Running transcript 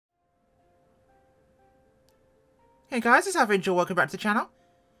Hey guys, it's FW, welcome back to the channel.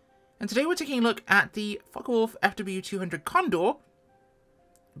 And today we're taking a look at the Focke-Wulf FW-200 Condor,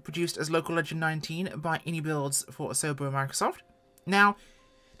 produced as Local Legend 19 by Inibuilds for Asobo and Microsoft. Now,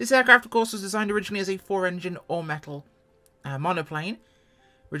 this aircraft of course was designed originally as a 4-engine all-metal monoplane,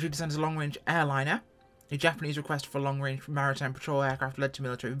 originally designed as a long-range airliner. A Japanese request for long-range maritime patrol aircraft led to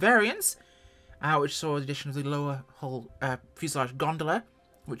military variants, which saw the addition of the lower hull fuselage gondola,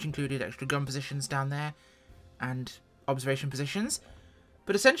 which included extra gun positions down there and observation positions.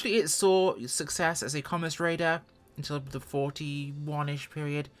 But essentially it saw success as a commerce raider until the 41-ish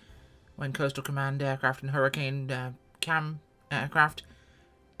period, when Coastal Command aircraft and Hurricane CAM aircraft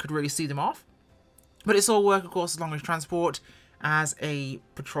could really see them off. But it saw work, of course, as long-range transport, as a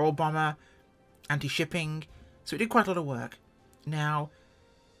patrol bomber, anti-shipping, so it did quite a lot of work. Now,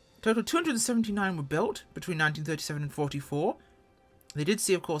 total 279 were built between 1937 and 44. They did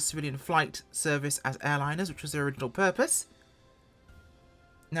see, of course, civilian flight service as airliners, which was their original purpose.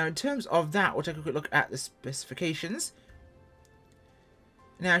 Now, in terms of that, we'll take a quick look at the specifications.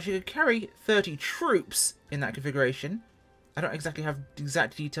 Now, she could carry 30 troops in that configuration. I don't exactly have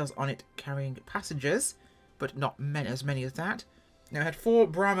exact details on it carrying passengers, but not as many as that. Now, it had 4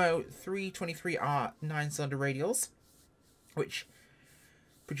 Bramo 323R 9-cylinder radials, which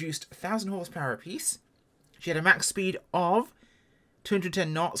produced 1,000 horsepower apiece. She had a max speed of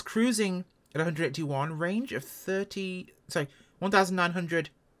 210 knots, cruising at 181, range of 1,900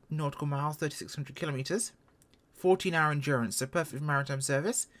 nautical miles, 3,600 kilometers, 14-hour endurance, so perfect for maritime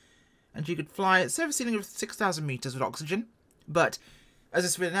service. And she could fly at surface ceiling of 6,000 meters with oxygen, but as a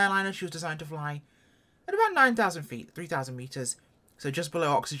civilian airliner, she was designed to fly at about 9,000 feet, 3,000 meters, so just below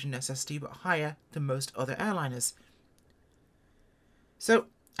oxygen necessity, but higher than most other airliners. So,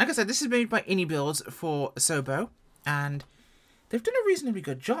 like I said, this is made by Inibuilds for Asobo, and they've done a reasonably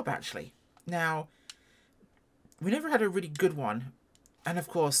good job, actually. Now, we never had a really good one, and of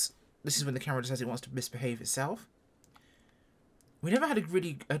course, this is when the camera decides it wants to misbehave itself. We never had a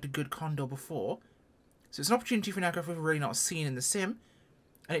really good Condor before, so it's an opportunity for an aircraft we've really not seen in the sim,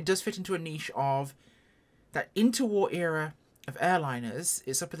 and it does fit into a niche of that interwar era of airliners.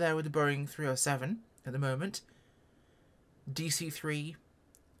 It's up there with the Boeing 307 at the moment, DC-3,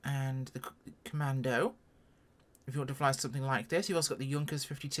 and the Commando. If you want to fly something like this, you've also got the Junkers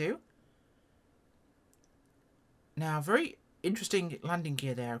 52. Now, very interesting landing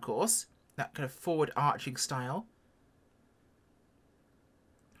gear there, of course. That kind of forward arching style,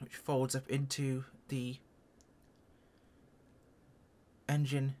 which folds up into the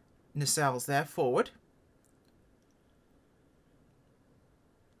engine nacelles there, forward.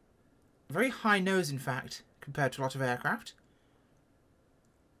 Very high nose, in fact, compared to a lot of aircraft.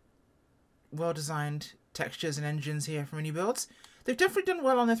 Well-designed textures and engines here from Inibuilds. They've definitely done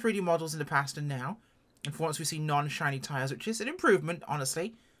well on their 3D models in the past and now. And for once we see non-shiny tyres, which is an improvement,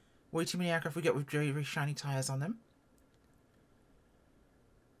 honestly. Way too many aircraft we get with very, very shiny tyres on them.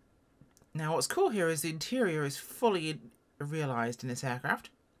 Now what's cool here is the interior is fully realised in this aircraft.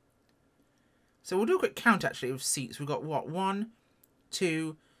 So we'll do a quick count actually of seats. We've got what? 1,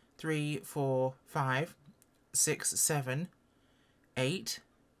 2, 3, 4, 5, 6, 7, 8,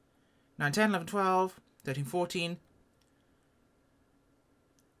 9, 10, 11, 12, 13, 14,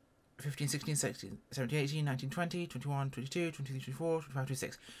 15, 16, 17, 18, 19, 20, 21, 22, 23, 24, 25,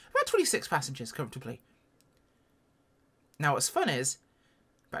 26. About 26 passengers comfortably. Now what's fun is,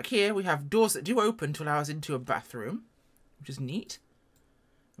 back here we have doors that do open to allow us into a bathroom, which is neat.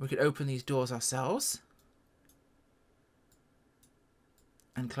 We could open these doors ourselves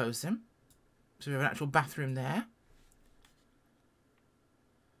and close them. So we have an actual bathroom there.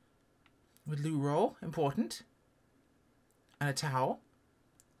 With loo roll, important. And a towel.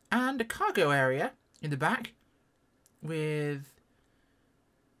 And a cargo area in the back with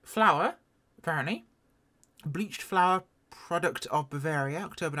flour, apparently. Bleached flour, product of Bavaria,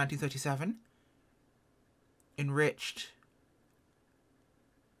 October 1937. Enriched.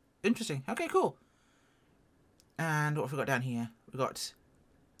 Interesting. Okay, cool. And what have we got down here? We've got,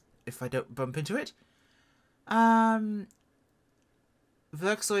 if I don't bump into it,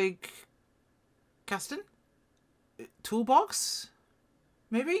 Werkzeug Kasten? Toolbox?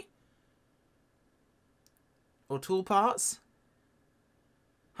 Maybe? Or tool parts?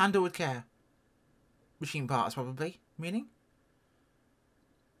 Handle with care. Machine parts, probably. Meaning?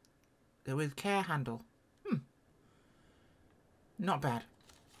 They're with care handle. Not bad.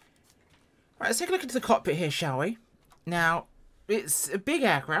 Right, let's take a look into the cockpit here, shall we? Now, it's a big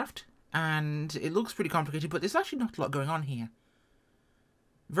aircraft, and it looks pretty complicated, but there's actually not a lot going on here.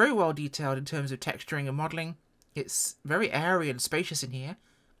 Very well detailed in terms of texturing and modelling. It's very airy and spacious in here,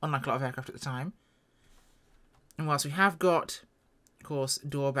 unlike a lot of aircraft at the time. And whilst we have got, of course,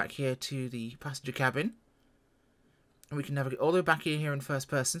 door back here to the passenger cabin, and we can navigate all the way back here in first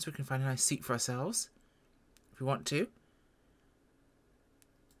person, so we can find a nice seat for ourselves, if we want to.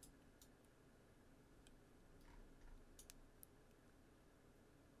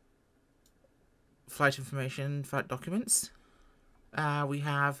 Flight information, flight documents. We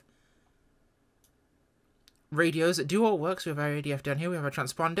have radios that do all work, so we have our ADF down here, we have our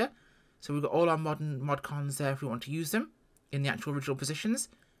transponder, so we've got all our modern mod cons there if we want to use them in the actual original positions.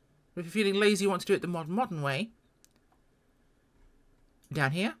 But if you're feeling lazy, you want to do it the modern way,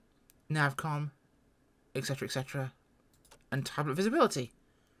 down here, navcom, etc, etc, and tablet visibility.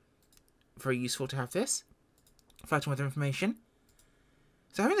 Very useful to have this. Flight and weather information.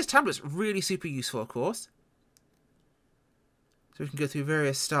 So having this tablet's really super useful, of course. So we can go through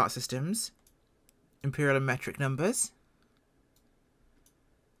various start systems, imperial and metric numbers,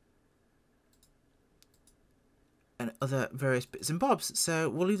 and other various bits and bobs. So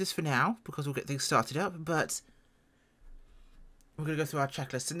we'll leave this for now because we'll get things started up, but we're going to go through our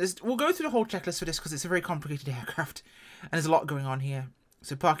checklist. And we'll go through the whole checklist for this because it's a very complicated aircraft and there's a lot going on here.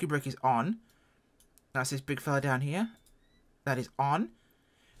 So parking brake is on. That's this big fella down here. That is on.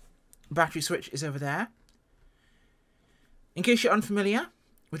 Battery switch is over there. In case you're unfamiliar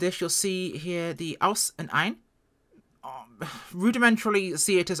with this, you'll see here the Aus and Ein. Rudimentarily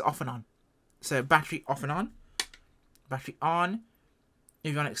see it as off and on. So battery off and on. Battery on.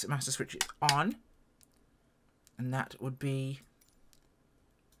 Avionics master switch is on. And that would be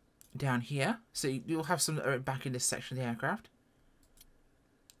down here. So you'll have some that are back in this section of the aircraft.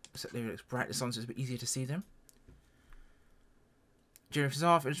 Set the avionics brightness on so it's a bit easier to see them. Generators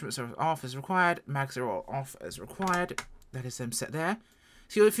off, instruments are off as required, mags are all off as required. That is them set there.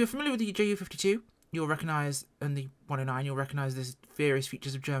 So if you're familiar with the Ju-52, you'll recognise, and the 109, you'll recognise there's various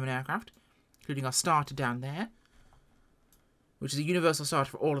features of German aircraft, including our starter down there, which is a universal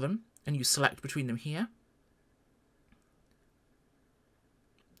starter for all of them, and you select between them here.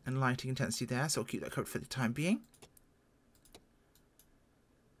 And lighting intensity there, so I'll keep that covered for the time being.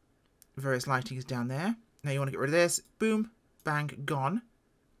 Various lighting is down there. Now you want to get rid of this. Boom. Bang, gone.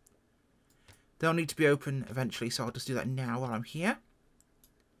 They'll need to be open eventually, so I'll just do that now while I'm here.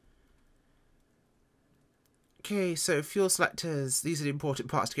 Okay, so fuel selectors. These are the important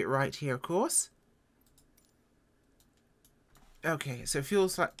parts to get right here, of course. Okay, so fuel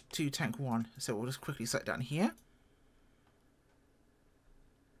select to tank 1. So we'll just quickly select down here.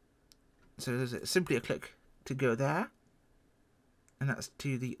 So there's simply a click to go there. And that's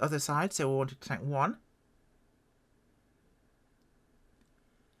to the other side, so we'll want to tank 1.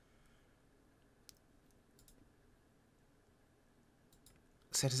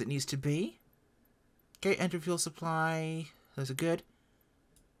 Set as it needs to be. Okay, enter fuel supply. Those are good.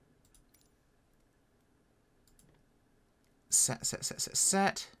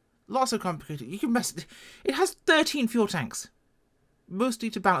 Set. Lots of complicated. You can mess. It has 13 fuel tanks, mostly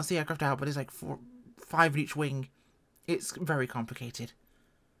to balance the aircraft out, but it's like 5 in each wing. It's very complicated.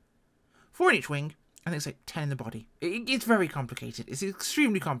 4 in each wing. I think it's like 10 in the body. It's very complicated. It's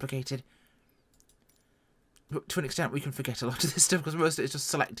extremely complicated. But to an extent, we can forget a lot of this stuff because most of it is just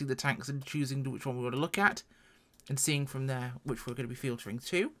selecting the tanks and choosing which one we want to look at and seeing from there which we're going to be filtering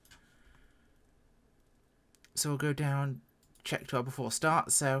to. So we'll go down, check to our before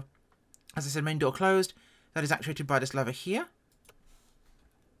start. So, as I said, main door closed. That is actuated by this lever here.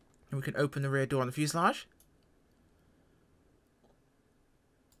 And we can open the rear door on the fuselage.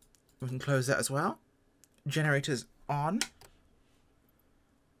 We can close that as well. Generators on.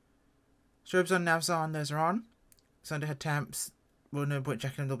 Strobes on, navs on, those are on. So underhead temps, well, no point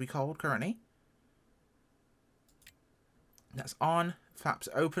checking them, they'll be cold currently. That's on. Flaps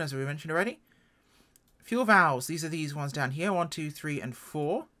open, as we mentioned already. Fuel valves, these are these ones down here, 1, 2, 3, and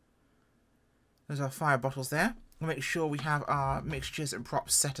 4. Those are fire bottles there. We'll make sure we have our mixtures and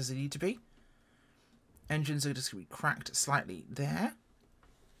props set as they need to be. Engines are just going to be cracked slightly there.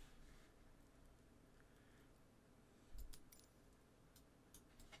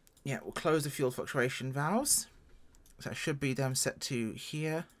 Yeah, we'll close the fuel fluctuation valves. So that should be them set to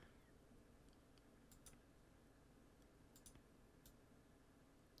here.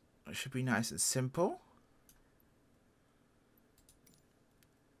 It should be nice and simple.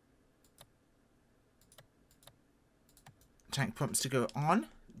 Tank pumps to go on.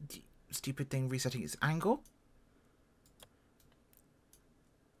 Stupid thing resetting its angle.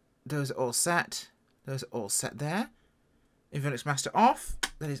 Those are all set. Those are all set there. Avionics master off.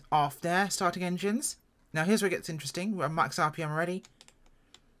 That is off there. Starting engines. Now here's where it gets interesting. We're on max RPM already.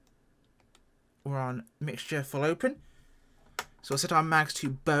 We're on mixture full open. So we'll set our mags to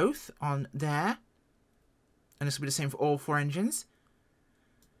both on there. And this will be the same for all 4 engines.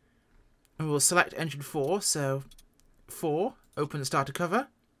 And we'll select engine 4, so 4, open the starter cover,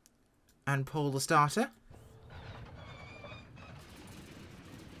 and pull the starter.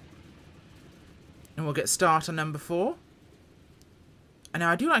 And we'll get start on number 4. And now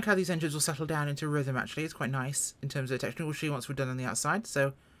I do like how these engines will settle down into rhythm, actually. It's quite nice in terms of the texture. We'll see once we're done on the outside.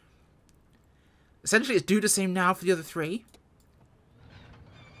 So, essentially it's do the same now for the other 3.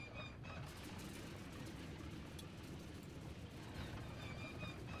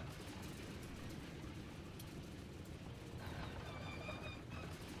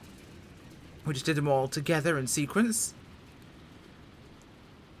 We just did them all together in sequence.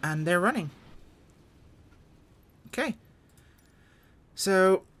 And they're running. Okay.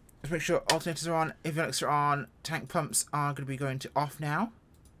 So, let's make sure alternators are on, avionics are on, tank pumps are going to be going to off now.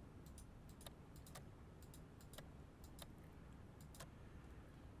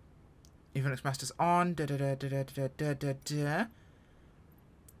 Avionics master's on. Okay,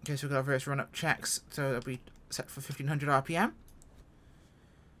 so we've got our various run-up checks. So that'll be set for 1500 RPM.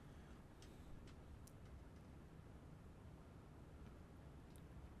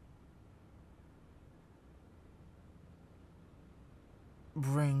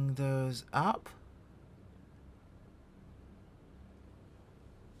 Bring those up.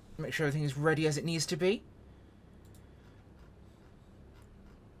 Make sure everything is ready as it needs to be.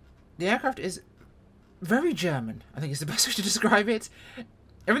 The aircraft is very German, I think is the best way to describe it.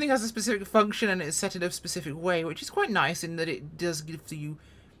 Everything has a specific function and it's set in a specific way, which is quite nice in that it does give you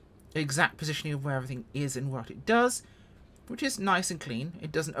exact positioning of where everything is and what it does, which is nice and clean.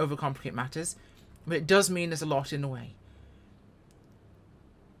 It doesn't overcomplicate matters, but it does mean there's a lot in the way.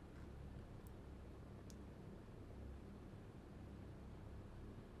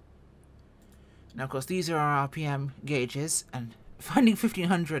 Now, of course, these are our RPM gauges, and finding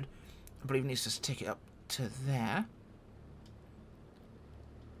 1500, I believe, needs to take it up to there.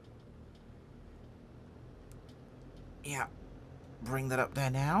 Yeah, bring that up there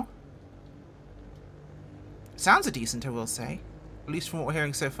now. Sounds a decent, I will say, at least from what we're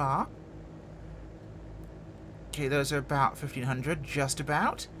hearing so far. Okay, those are about 1500, just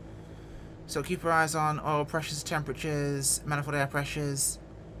about. So keep our eyes on oil pressures, temperatures, manifold air pressures.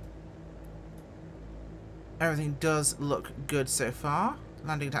 Everything does look good so far.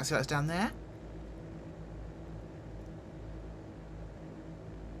 Landing taxi lights down there.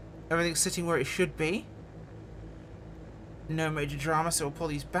 Everything's sitting where it should be. No major drama, so we'll pull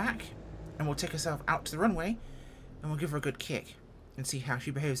these back and we'll take herself out to the runway and we'll give her a good kick and see how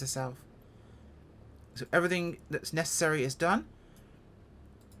she behaves herself. So everything that's necessary is done.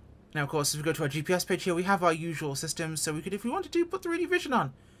 Now, of course, as we go to our GPS page here, we have our usual systems, so we could, if we wanted to, put the 3D vision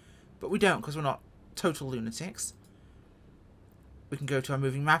on. But we don't, because we're not total lunatics. We can go to our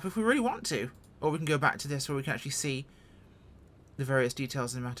moving map if we really want to, or we can go back to this where we can actually see the various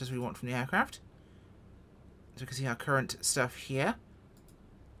details and matters we want from the aircraft. So we can see our current stuff here.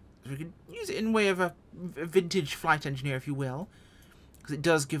 So we can use it in way of a vintage flight engineer, if you will, because it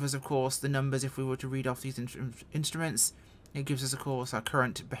does give us, of course, the numbers if we were to read off these instruments. It gives us, of course, our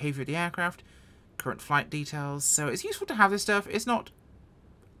current behavior of the aircraft, current flight details. So it's useful to have this stuff. It's not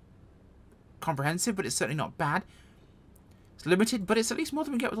comprehensive, but it's certainly not bad. It's limited, but it's at least more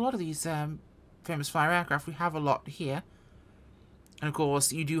than we get with a lot of these famous fire aircraft. We have a lot here. And of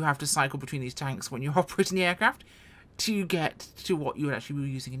course, you do have to cycle between these tanks when you're operating the aircraft to get to what you would actually be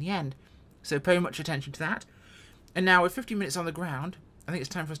using in the end. So pay much attention to that. And now with 15 minutes on the ground, I think it's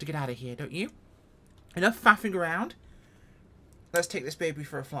time for us to get out of here, don't you? Enough faffing around. Let's take this baby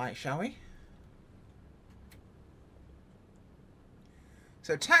for a flight, shall we?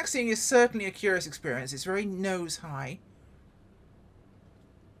 So taxiing is certainly a curious experience. It's very nose high.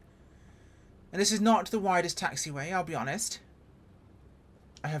 And this is not the widest taxiway, I'll be honest.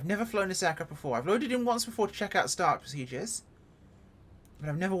 I have never flown this aircraft before. I've loaded in once before to check out start procedures, but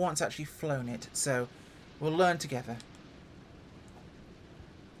I've never once actually flown it, so we'll learn together.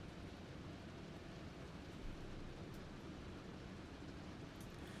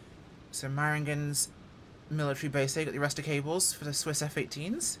 So Meiringen's military base, they got the arrestor cables for the Swiss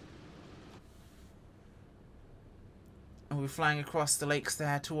F-18s. And we'll be flying across the lakes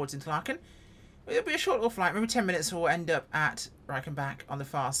there towards Interlaken. It'll be a short little flight, maybe 10 minutes, we'll end up at Reichenbach on the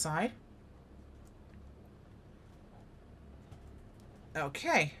far side.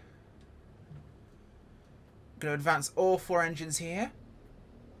 Okay. Going to advance all 4 engines here.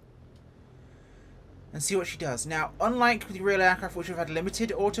 And see what she does. Now, unlike the real aircraft, which have had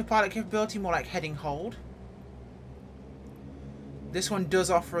limited autopilot capability, more like heading hold, this one does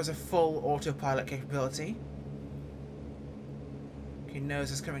offer us a full autopilot capability. Okay,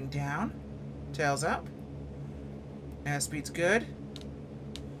 nose is coming down. Tails up. Airspeed's good.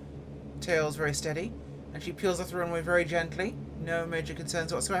 Tail's very steady. And she peels off the runway very gently. No major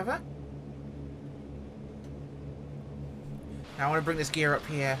concerns whatsoever. Now I want to bring this gear up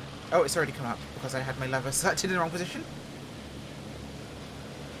here. Oh, it's already come up because I had my lever set in the wrong position.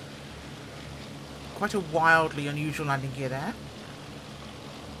 Quite a wildly unusual landing gear there.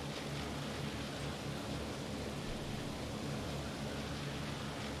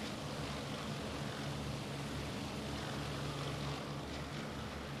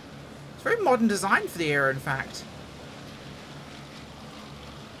 It's very modern design for the era, in fact.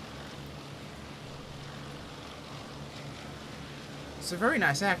 It's a very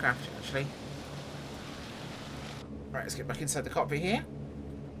nice aircraft, actually. Right, let's get back inside the cockpit here.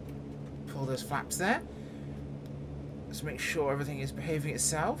 Pull those flaps there. Let's make sure everything is behaving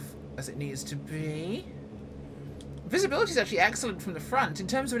itself as it needs to be. Visibility is actually excellent from the front. In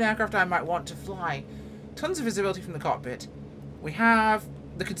terms of an aircraft I might want to fly, tons of visibility from the cockpit. We have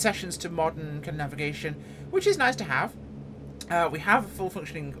the concessions to modern kind of navigation, which is nice to have. We have a full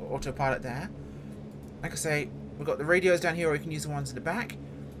functioning autopilot there. Like I say, we've got the radios down here, or we can use the ones in the back.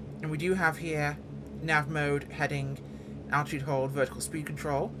 And we do have here nav mode, heading, altitude hold, vertical speed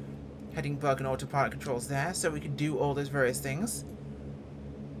control, heading bug and autopilot controls there, so we can do all those various things.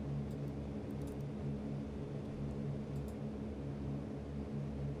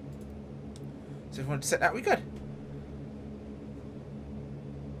 So if we wanted to set that, we could.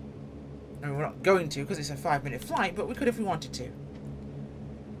 I mean, we're not going to because it's a 5-minute flight, but we could if we wanted to.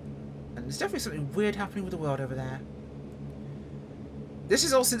 And there's definitely something weird happening with the world over there. This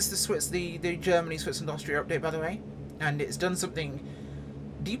is all since the Germany-Switzerland Austria update, by the way, and it's done something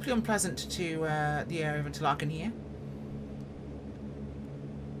deeply unpleasant to the area of Interlaken here.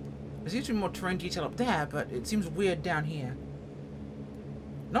 There seems to be more terrain detail up there, but it seems weird down here.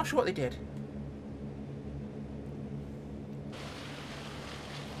 Not sure what they did.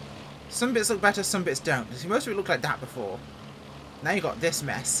 Some bits look better, some bits don't. See, most of it looked like that before. Now you got this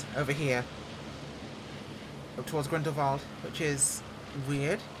mess over here. Up towards Grindelwald, which is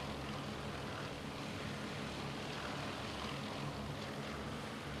weird.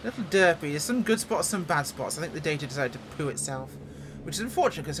 A little derpy. There's some good spots, some bad spots. I think the data decided to poo itself, which is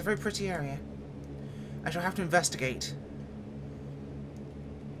unfortunate because it's a very pretty area. I shall have to investigate.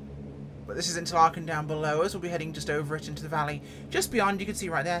 But this is Interlaken down below us. We'll be heading just over it into the valley. Just beyond, you can see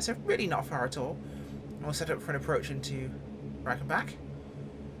right there, so really not far at all. And we'll set up for an approach into Reichenbach.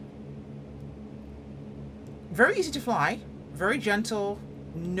 Very easy to fly. Very gentle.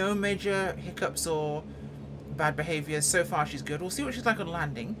 No major hiccups or bad behaviour. So far she's good. We'll see what she's like on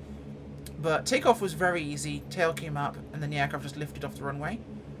landing. But takeoff was very easy. Tail came up and then the aircraft just lifted off the runway.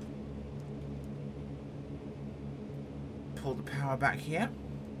 Pull the power back here.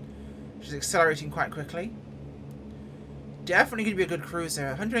 She's accelerating quite quickly. Definitely going to be a good cruiser.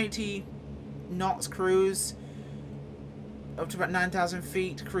 180 knots cruise. Up to about 9,000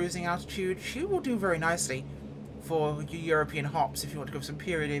 feet cruising altitude. She will do very nicely for your European hops if you want to go for some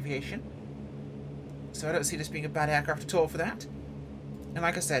period aviation. So I don't see this being a bad aircraft at all for that. And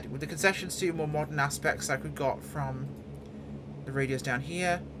like I said, with the concessions to more modern aspects like we've got from the radios down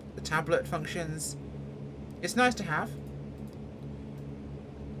here, the tablet functions, it's nice to have.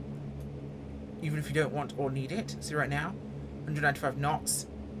 Even if you don't want or need it. See right now, 195 knots,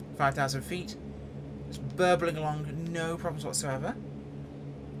 5,000 feet. Just burbling along, no problems whatsoever.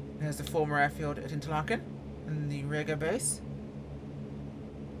 There's the former airfield at Interlaken, and the Rega base.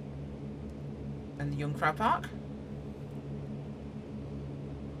 And the Jungfrau Park.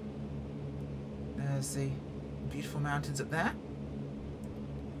 There's the beautiful mountains up there.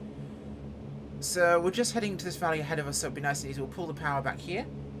 So we're just heading to this valley ahead of us, so it'll be nice and easy. We'll pull the power back here.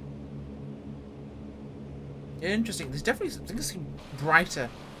 Interesting. There's definitely something brighter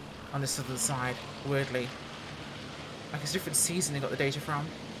on this other side, weirdly. Like it's a different season they got the data from.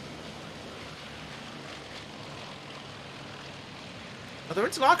 Although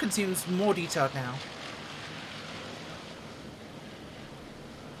Interlaken seems more detailed now.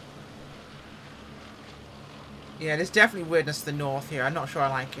 Yeah, there's definitely weirdness to the north here. I'm not sure I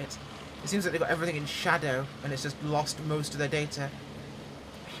like it. It seems like they've got everything in shadow and it's just lost most of their data.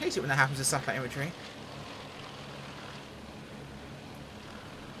 I hate it when that happens with satellite imagery.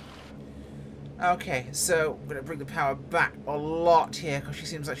 Okay, so I'm going to bring the power back a lot here because she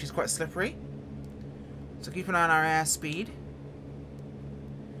seems like she's quite slippery. So keep an eye on our airspeed,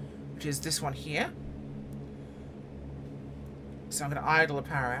 which is this one here. So I'm going to idle the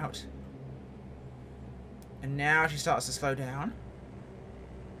power out. And now she starts to slow down.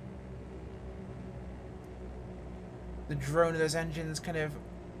 The drone of those engines kind of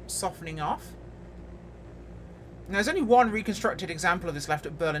softening off. Now, there's only one reconstructed example of this left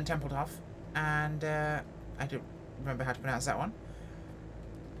at Berlin Tempelhof, and I don't remember how to pronounce that one.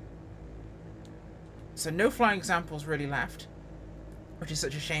 So no flying examples really left, which is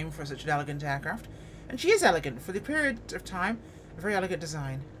such a shame for such an elegant aircraft. And she is elegant for the period of time. A very elegant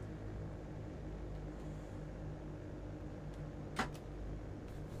design.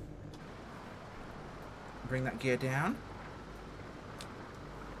 Bring that gear down.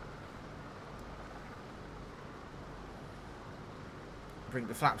 Bring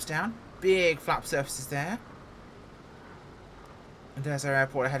the flaps down. Big flap surfaces there. And there's our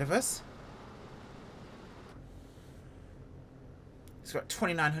airport ahead of us. It's got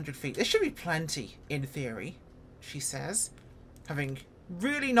 2,900 feet. There should be plenty, in theory, she says. Having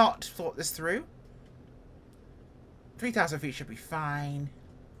really not thought this through. 3,000 feet should be fine.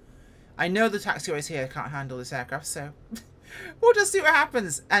 I know the taxiways here can't handle this aircraft, so we'll just see what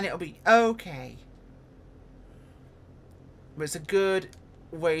happens, and it'll be okay. But it's a good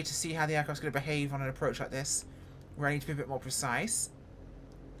way to see how the aircraft's going to behave on an approach like this, where I need to be a bit more precise.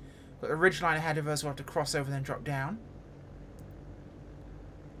 Got the ridgeline ahead of us, we'll have to cross over and then drop down.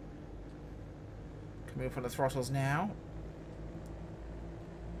 Can move on the throttles now.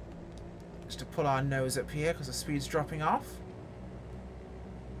 Just to pull our nose up here because the speed's dropping off.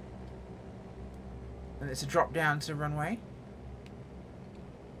 And it's a drop down to the runway.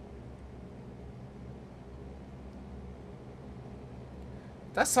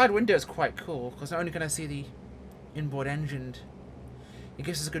 That side window is quite cool because I'm only going to see the inboard engine. It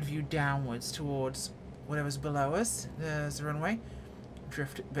gives us a good view downwards towards whatever's below us. There's the runway.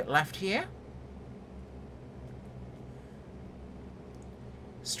 Drift a bit left here.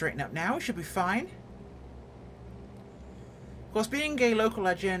 Straighten up now. We should be fine. Of course, being a local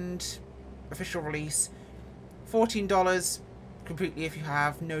legend official release, $14 completely if you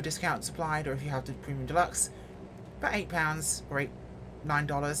have no discounts applied or if you have the premium deluxe. About £8 or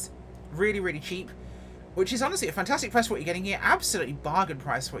 $9. Really, really cheap. Which is honestly a fantastic price for what you're getting here. Absolutely bargain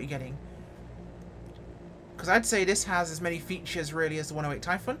price for what you're getting. Because I'd say this has as many features really as the 108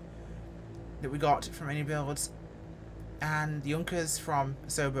 Typhoon that we got from Inibuilds and the Junkers from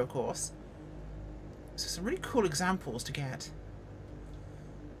Asobo, of course. So some really cool examples to get.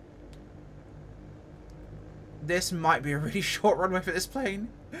 This might be a really short runway for this plane.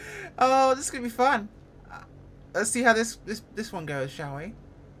 Oh, this is going to be fun. Let's see how this one goes, shall we?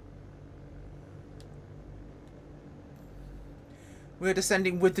 We're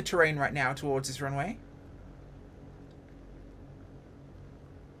descending with the terrain right now towards this runway.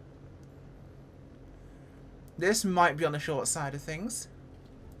 This might be on the short side of things.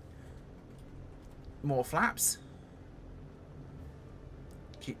 More flaps.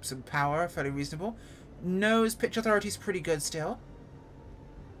 Keep some power, fairly reasonable. Nose pitch authority is pretty good still.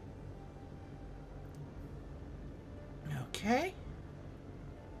 Okay.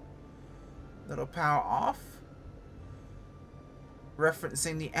 Little power off.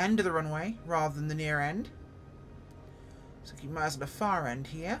 Referencing the end of the runway rather than the near end. So keep my eyes on the far end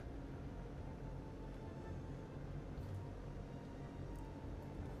here.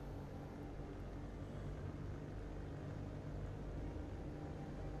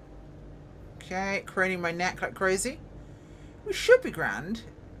 Okay, craning my neck like crazy. We should be grand.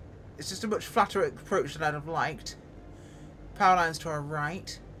 It's just a much flatter approach than I'd have liked. Power lines to our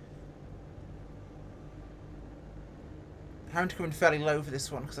right. Having to come in fairly low for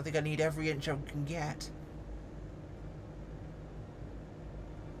this one because I think I need every inch I can get.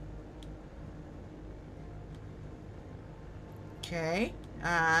 Okay,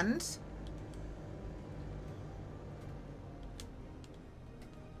 and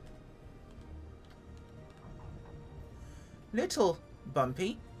little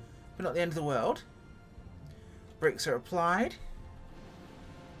bumpy, but not the end of the world. Brakes are applied.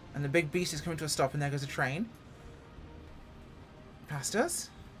 And the big beast is coming to a stop, and there goes a train. Past us.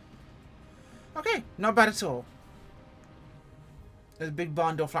 Okay, not bad at all. Those big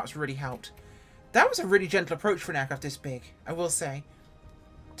barn door flaps really helped. That was a really gentle approach for an aircraft this big, I will say.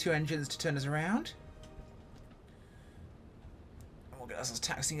 2 engines to turn us around. We'll get ourselves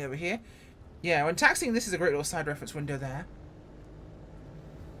taxiing over here. Yeah, when taxiing, this is a great little side reference window there.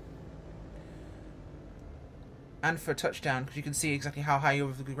 And for a touchdown, because you can see exactly how high you're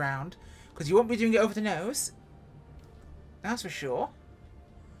over the ground. Because you won't be doing it over the nose. That's for sure.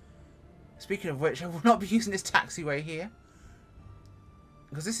 Speaking of which, I will not be using this taxiway here.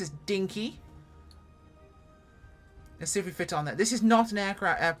 Because this is dinky. Let's see if we fit on there. This is not an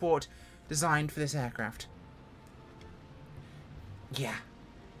airport designed for this aircraft. Yeah.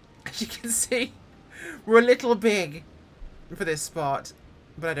 As you can see, we're a little big for this spot.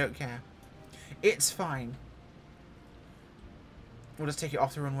 But I don't care. It's fine. We'll just take it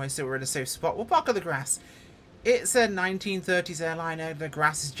off the runway so we're in a safe spot. We'll park on the grass. It's a 1930s airliner. The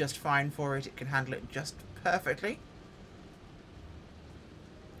grass is just fine for it. It can handle it just perfectly.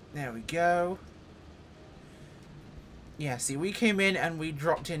 There we go. Yeah, see, we came in and we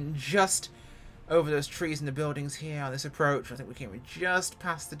dropped in just over those trees and the buildings here on this approach. I think we came in just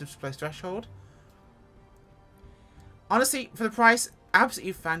past the displaced threshold. Honestly, for the price,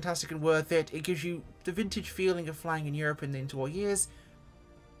 absolutely fantastic and worth it. It gives you the vintage feeling of flying in Europe in the interwar years.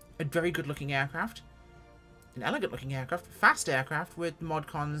 A very good looking aircraft. An elegant looking aircraft. Fast aircraft with mod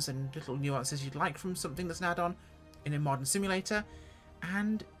cons and little nuances you'd like from something that's an add-on in a modern simulator.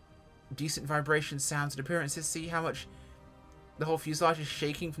 And decent vibration, sounds and appearances. See how much the whole fuselage is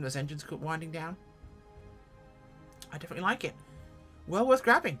shaking from those engines winding down? I definitely like it. Well worth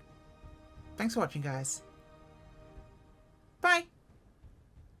grabbing. Thanks for watching, guys. Bye.